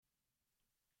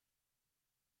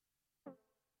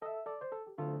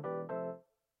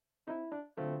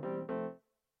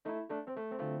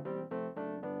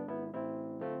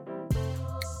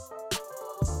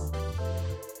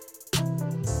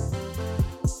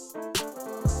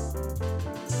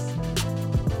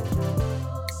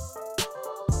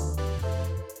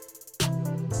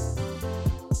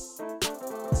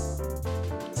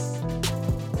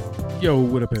Yo,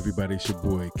 what up, everybody? It's your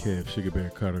boy Kev Sugar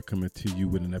Bear Carter coming to you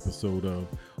with an episode of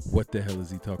What the Hell Is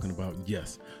He Talking About?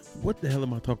 Yes, what the hell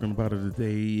am I talking about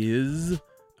today is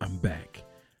I'm back.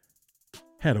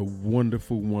 Had a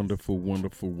wonderful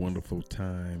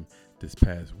time this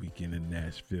past weekend in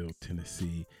Nashville,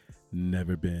 Tennessee.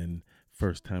 Never been.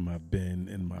 First time I've been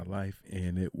in my life,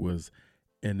 and it was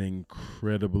an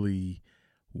incredibly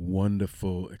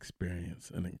wonderful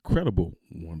experience. And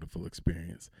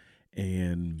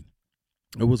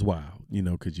it was wild,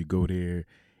 because you go there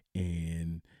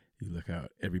and you look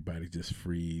out, everybody just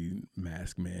free.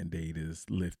 Mask mandate is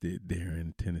lifted there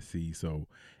in Tennessee. So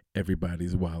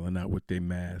everybody's wilding out with their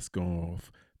mask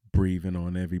off, breathing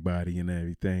on everybody and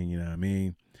everything, you know what I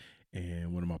mean?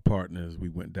 And one of my partners, we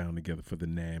went down together for the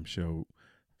NAMM show,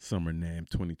 Summer NAMM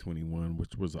 2021,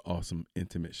 which was an awesome,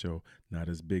 intimate show. Not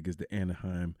as big as the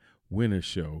Anaheim Winter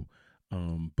Show,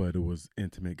 but it was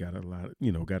intimate. Got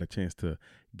a chance to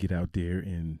get out there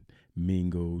and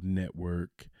mingle,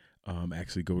 network,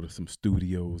 actually go to some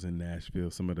studios in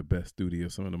Nashville, some of the best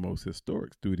studios, some of the most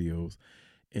historic studios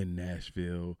in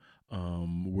Nashville,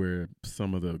 where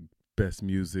some of the best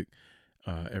music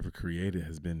ever created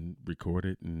has been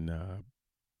recorded and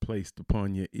placed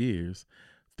upon your ears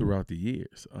throughout the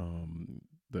years.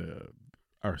 The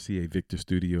RCA Victor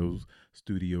Studios,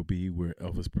 Studio B, where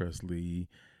Elvis Presley,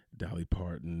 Dolly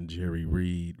Parton, Jerry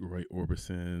Reed, Roy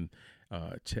Orbison,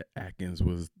 Chet Atkins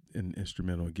was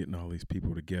instrumental in getting all these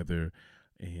people together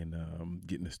and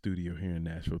getting a studio here in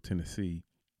Nashville, Tennessee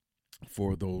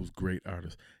for those great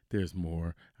artists. There's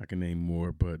more. I can name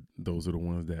more, but those are the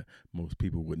ones that most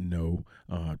people would know.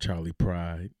 Charlie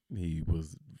Pride, he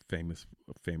was famous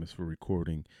for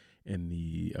recording in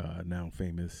the now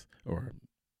famous, or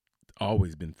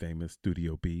always been famous,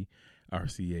 Studio B,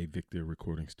 RCA Victor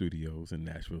Recording Studios in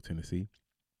Nashville, Tennessee.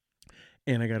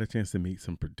 And I got a chance to meet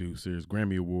some producers,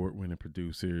 Grammy Award winning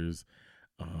producers,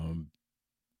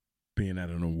 being at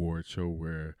an award show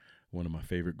where one of my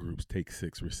favorite groups, Take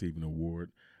Six, received an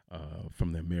award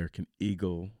from the American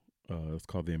Eagle. It's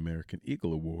called the American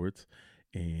Eagle Awards.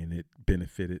 And it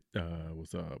benefited,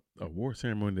 was a award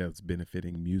ceremony that was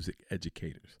benefiting music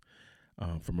educators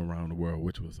from around the world,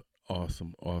 which was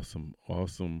awesome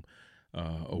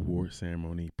award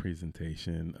ceremony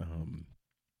presentation.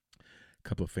 A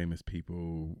couple of famous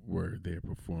people were there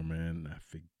performing. I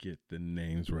forget the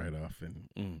names right off, and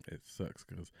it sucks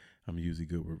because I'm usually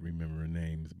good with remembering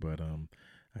names, but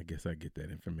I guess I get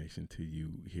that information to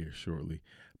you here shortly.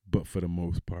 But for the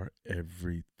most part,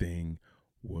 everything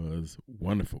was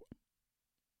wonderful.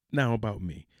 Now about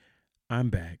me.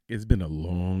 I'm back. It's been a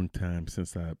long time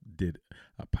since I did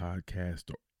a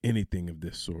podcast or anything of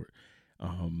this sort.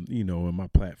 In my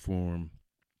platform,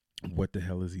 What the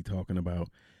Hell Is He Talking About?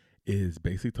 Is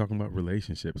basically talking about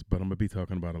relationships, but I'm going to be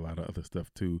talking about a lot of other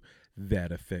stuff too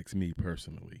that affects me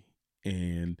personally.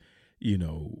 And,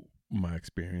 my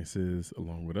experiences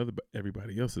along with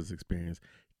everybody else's experience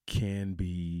can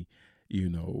be,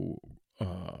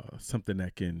 something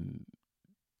that can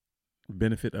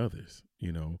benefit others.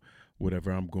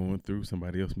 Whatever I'm going through,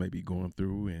 somebody else may be going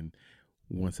through. And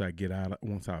once I've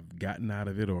gotten out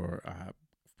of it, or I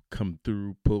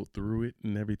pulled through it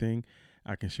and everything,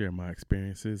 I can share my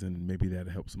experiences, and maybe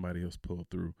that'll help somebody else pull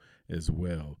through as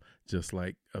well. Just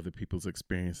like other people's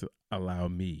experiences allow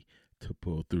me to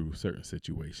pull through certain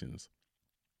situations.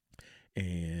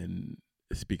 And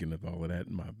speaking of all of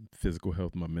that, my physical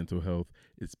health, my mental health,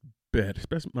 it's better.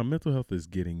 Especially my mental health is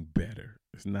getting better.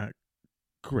 It's not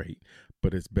great,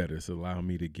 but it's better. It's allowing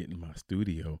me to get in my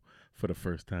studio for the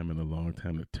first time in a long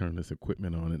time to turn this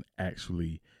equipment on and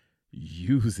actually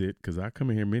use it, because I come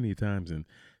in here many times and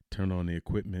turn on the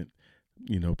equipment,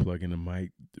 plug in the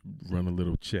mic, run a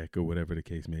little check or whatever the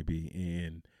case may be,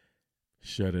 and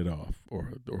shut it off,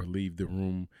 or leave the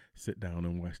room, sit down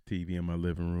and watch TV in my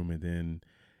living room, and then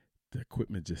the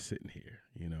equipment just sitting here,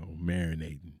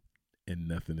 marinating, and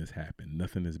nothing has happened.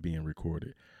 Nothing is being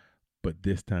recorded. But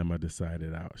this time I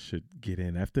decided I should get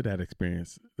in. After that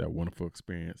experience, that wonderful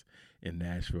experience in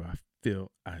Nashville, I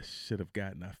feel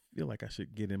like I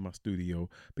should get in my studio,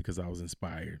 because I was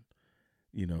inspired,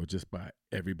 just by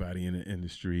everybody in the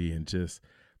industry, and just,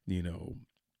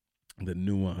 the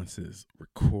nuances,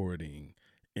 recording,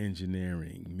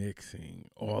 engineering,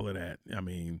 mixing, all of that. I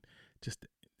mean, just,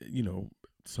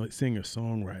 singer,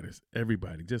 songwriters,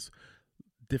 everybody, just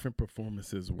different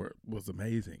performances was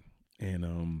amazing.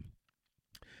 And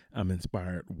I'm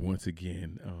inspired once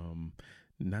again.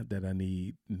 Not that I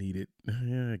needed.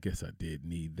 I guess I did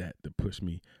need that to push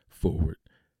me forward.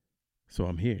 So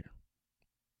I'm here.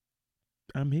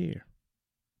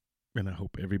 And I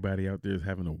hope everybody out there is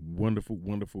having a wonderful,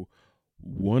 wonderful,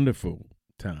 wonderful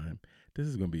time. This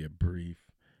is going to be a brief,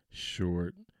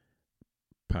 short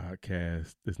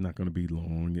podcast. It's not going to be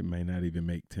long. It may not even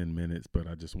make 10 minutes, but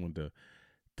I just wanted to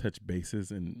touch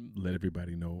bases and let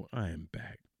everybody know I am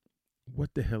back.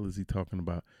 What the hell is he talking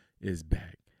about is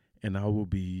back. And I will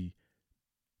be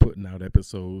putting out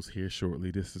episodes here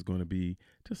shortly. This is going to be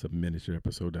just a miniature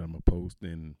episode that I'm going to post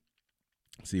and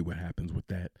see what happens with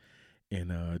that.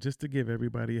 And just to give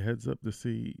everybody a heads up to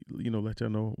see, let y'all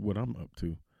know what I'm up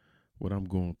to, what I'm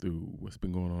going through, what's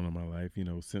been going on in my life.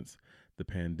 Since the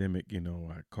pandemic,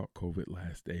 I caught COVID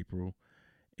last April.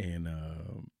 And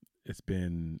it's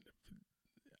been,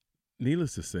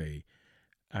 needless to say,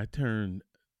 I turned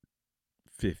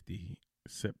 50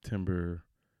 September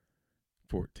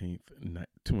 14th,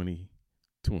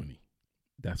 2020.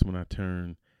 That's when I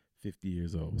turned 50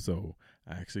 years old. So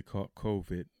I actually caught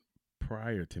COVID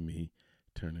prior to me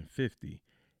turning 50.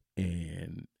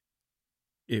 And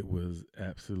it was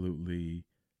absolutely,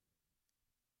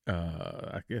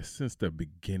 I guess, since the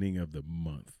beginning of the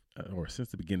month or since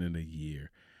the beginning of the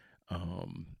year,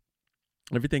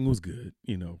 everything was good,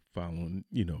 following,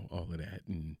 all of that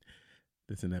and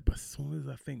this and that. But as soon as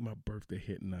I think my birthday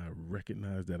hit and I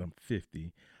recognized that I'm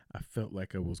 50, I felt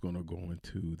like I was going to go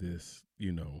into this,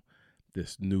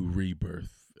 this new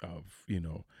rebirth of,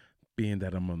 being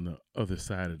that I'm on the other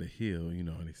side of the hill,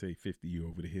 and they say 50, you're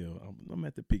over the hill. I'm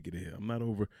at the peak of the hill. I'm not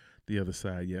over the other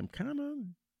side yet. I'm kind of,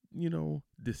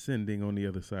 descending on the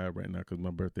other side right now because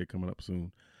my birthday coming up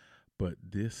soon. But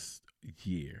this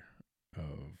year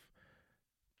of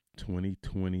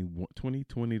 2020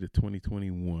 to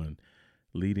 2021,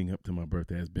 leading up to my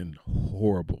birthday has been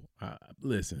horrible.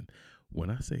 Listen, when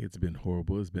I say it's been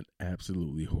horrible, it's been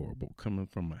absolutely horrible. Coming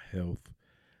from my health,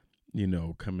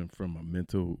 coming from my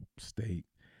mental state,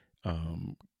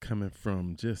 coming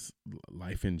from just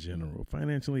life in general.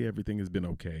 Financially, everything has been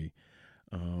okay.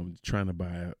 Trying to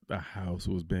buy a house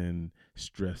has been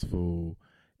stressful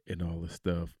and all this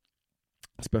stuff,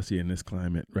 especially in this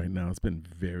climate right now. It's been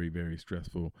very, very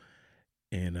stressful.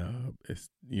 And it's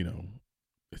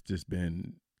just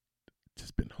been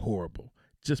horrible.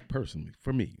 Just personally,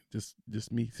 for me, just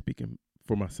me speaking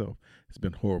for myself, it's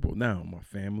been horrible. Now, my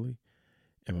family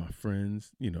and my friends,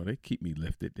 they keep me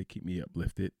lifted. They keep me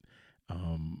uplifted.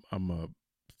 I'm a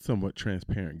somewhat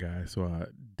transparent guy, so I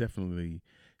definitely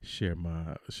share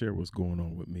what's going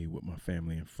on with me with my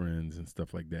family and friends and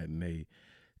stuff like that. And they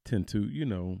tend to,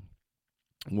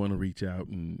 want to reach out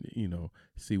and,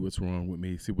 see what's wrong with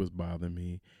me, see what's bothering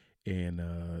me. And,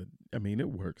 it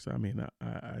works. I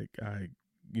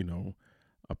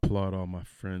applaud all my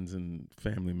friends and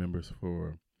family members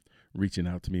for reaching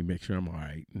out to me, make sure I'm all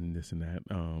right and this and that.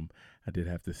 I did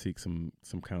have to seek some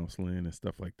counseling and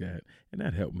stuff like that. And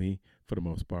that helped me for the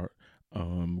most part.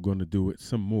 I'm going to do it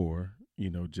some more,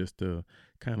 just to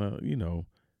kind of,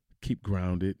 keep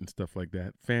grounded and stuff like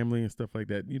that. Family and stuff like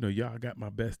that. Y'all got my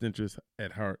best interests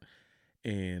at heart.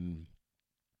 And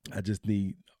I just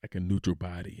need like a neutral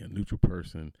body, a neutral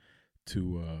person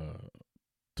to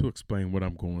explain what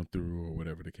I'm going through or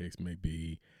whatever the case may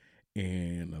be,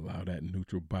 and allow that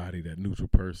neutral body, that neutral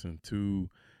person to,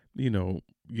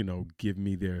 give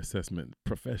me their assessment,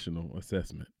 professional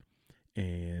assessment.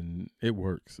 And it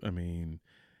works. I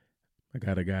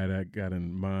got a guy that I got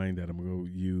in mind that I'm going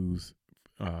to use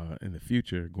in the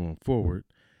future going forward.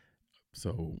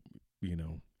 So,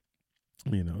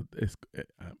 it's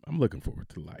I'm looking forward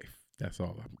to life. That's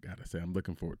all I've got to say. I'm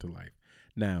looking forward to life.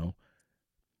 Now,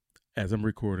 as I'm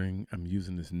recording, I'm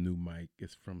using this new mic.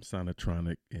 It's from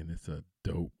Sonotronic, and it's a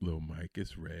dope little mic.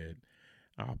 It's red.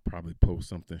 I'll probably post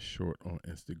something short on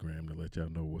Instagram to let y'all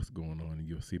know what's going on, and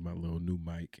you'll see my little new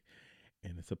mic.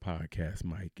 And it's a podcast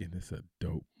mic, and it's a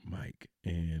dope mic.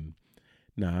 And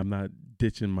now I'm not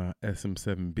ditching my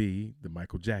SM7B, the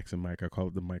Michael Jackson mic. I call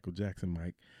it the Michael Jackson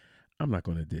mic. I'm not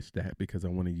going to ditch that because I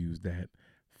want to use that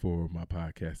for my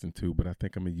podcasting too. But I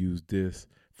think I'm going to use this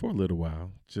for a little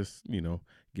while, just,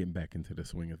 getting back into the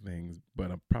swing of things. But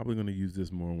I'm probably going to use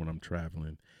this more when I'm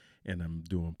traveling and I'm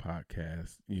doing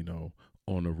podcasts,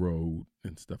 on the road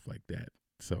and stuff like that.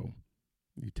 So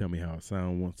you tell me how it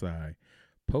sounds once I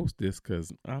post this,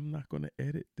 because I'm not going to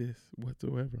edit this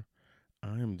whatsoever.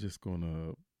 I am just going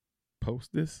to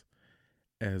post this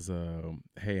as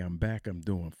hey, I'm back. I'm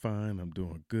doing fine. I'm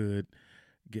doing good.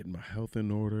 Getting my health in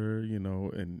order,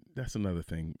 and that's another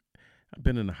thing. I've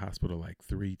been in the hospital like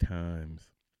 3 times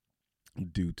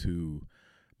due to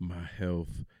my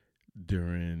health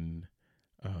during,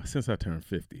 since I turned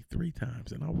 50, 3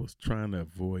 times. And I was trying to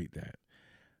avoid that.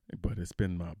 But it's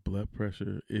been my blood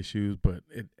pressure issues, but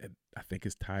I think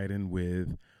it's tied in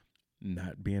with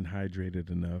not being hydrated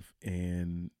enough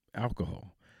and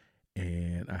alcohol.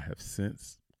 And I have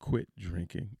since quit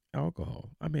drinking alcohol.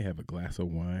 I may have a glass of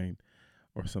wine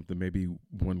or something, maybe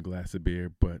one glass of beer,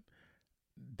 but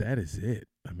that is it.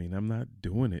 I mean, I'm not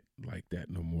doing it like that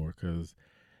no more because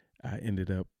I ended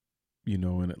up, in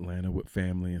Atlanta with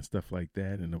family and stuff like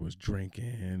that, and I was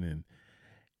drinking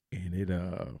and it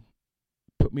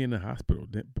put me in the hospital.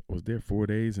 Was there 4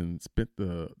 days and spent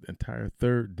the entire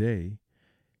third day,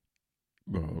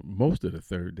 most of the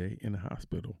third day in the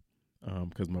hospital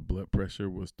because my blood pressure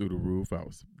was through the roof. I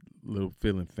was a little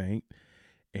feeling faint,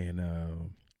 and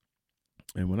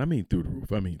when I mean through the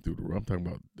roof, I mean through the roof. I'm talking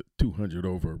about the 200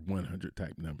 over 100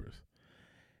 type numbers,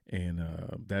 and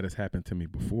that has happened to me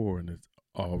before, and it's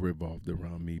all revolved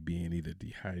around me being either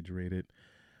dehydrated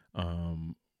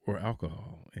or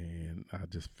alcohol. And I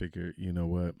just figured, you know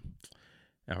what?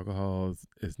 Alcohol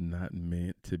is not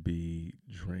meant to be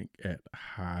drank at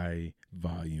high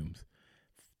volumes,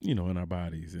 in our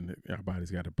bodies. And our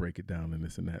bodies got to break it down and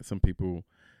this and that. Some people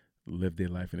live their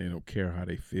life and they don't care how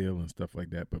they feel and stuff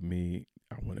like that. But me,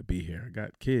 I want to be here. I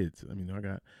got kids. I mean, I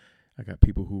got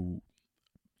people who,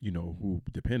 who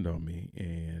depend on me,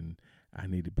 and I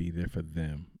need to be there for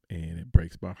them. And it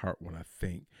breaks my heart when I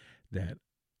think that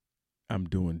I'm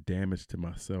doing damage to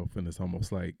myself, and it's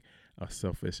almost like a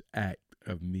selfish act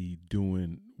of me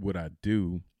doing what I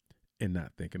do and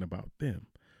not thinking about them.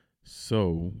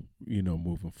 So,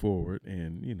 moving forward,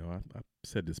 and, I've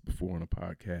said this before on a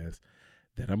podcast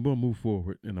that I'm going to move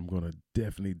forward and I'm going to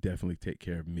definitely take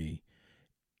care of me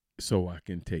so I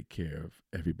can take care of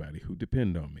everybody who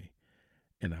depend on me.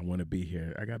 And I want to be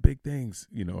here. I got big things,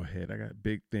 ahead. I got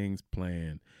big things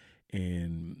planned.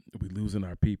 And we losing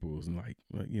our peoples, and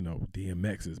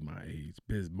DMX is my age.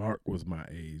 Biz Mark was my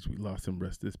age. We lost him.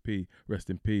 Rest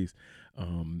in peace.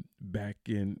 Back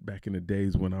in the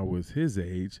days when I was his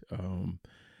age,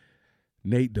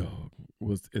 Nate Dogg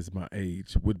is my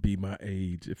age. Would be my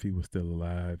age if he was still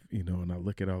alive. And I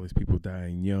look at all these people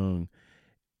dying young,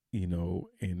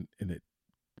 and it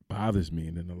bothers me.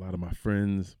 And then a lot of my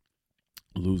friends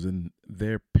losing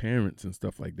their parents and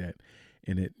stuff like that.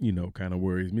 And it, kind of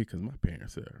worries me because my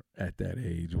parents are at that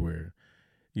age where,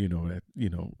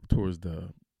 towards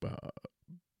the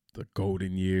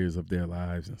golden years of their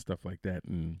lives and stuff like that.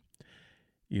 And,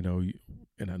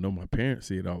 and I know my parents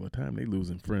see it all the time. They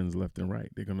losing friends left and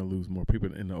right. They're going to lose more people.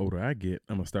 And the older I get,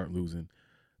 I'm going to start losing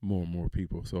more and more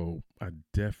people. So I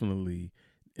definitely,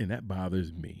 and that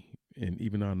bothers me. And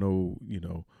even though I know,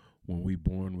 when we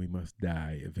born, we must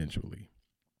die eventually.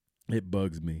 It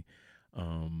bugs me.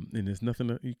 And there's nothing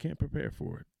that you can't prepare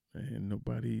for it, and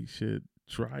nobody should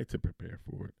try to prepare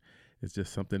for it. It's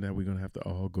just something that we're gonna have to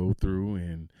all go through,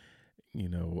 and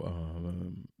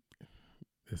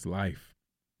it's life,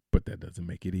 but that doesn't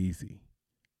make it easy.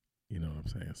 You know what I'm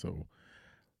saying? So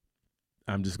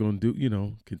I'm just gonna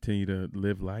continue to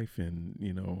live life, and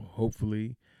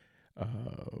hopefully,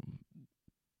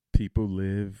 people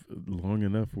live long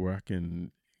enough where I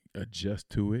can adjust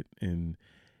to it. And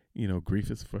grief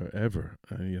is forever.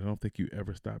 I don't think you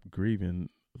ever stop grieving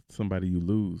somebody you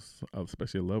lose,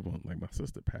 especially a loved one. Like my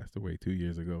sister passed away 2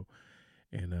 years ago,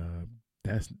 and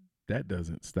that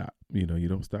doesn't stop. You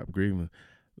don't stop grieving.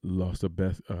 Lost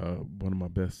one of my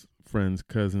best friends,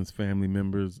 cousins, family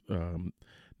members,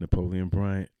 Napoleon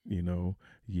Bryant. A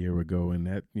year ago, and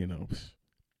that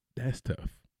that's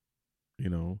tough.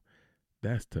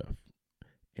 That's tough,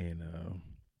 and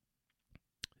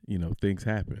things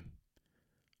happen.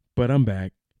 But I'm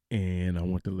back, and I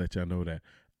want to let y'all know that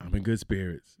I'm in good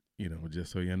spirits.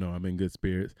 Just so you know, I'm in good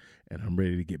spirits, and I'm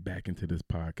ready to get back into this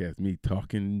podcast. Me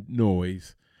talking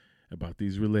noise about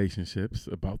these relationships,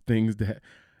 about things that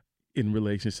in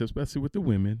relationships, especially with the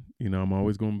women. I'm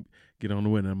always going to get on the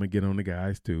women. I'm going to get on the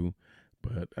guys too.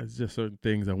 But it's just certain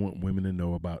things I want women to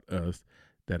know about us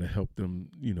that'll help them,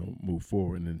 move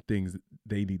forward, and things that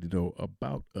they need to know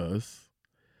about us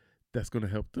that's going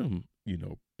to help them,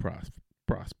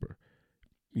 prosper.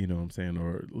 You know what I'm saying?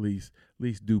 Or at least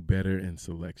do better in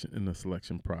the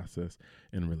selection process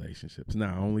in relationships.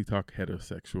 Now, I only talk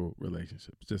heterosexual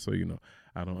relationships, just so you know.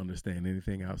 I don't understand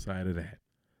anything outside of that.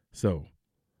 So,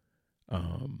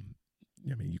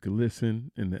 you can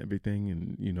listen and everything,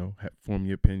 and form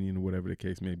your opinion or whatever the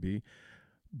case may be.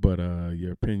 But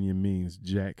your opinion means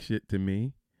jack shit to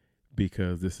me,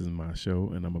 because this is my show,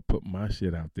 and I'm gonna put my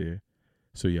shit out there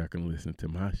so y'all can listen to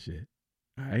my shit.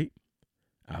 All right?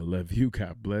 I love you.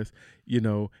 God bless. And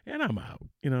I'm out.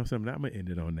 I'm going to end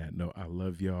it on that note. I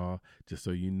love y'all. Just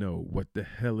so you know, what the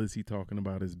hell is he talking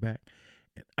about is back,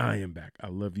 and I am back. I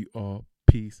love you all.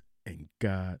 Peace and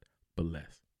God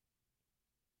bless.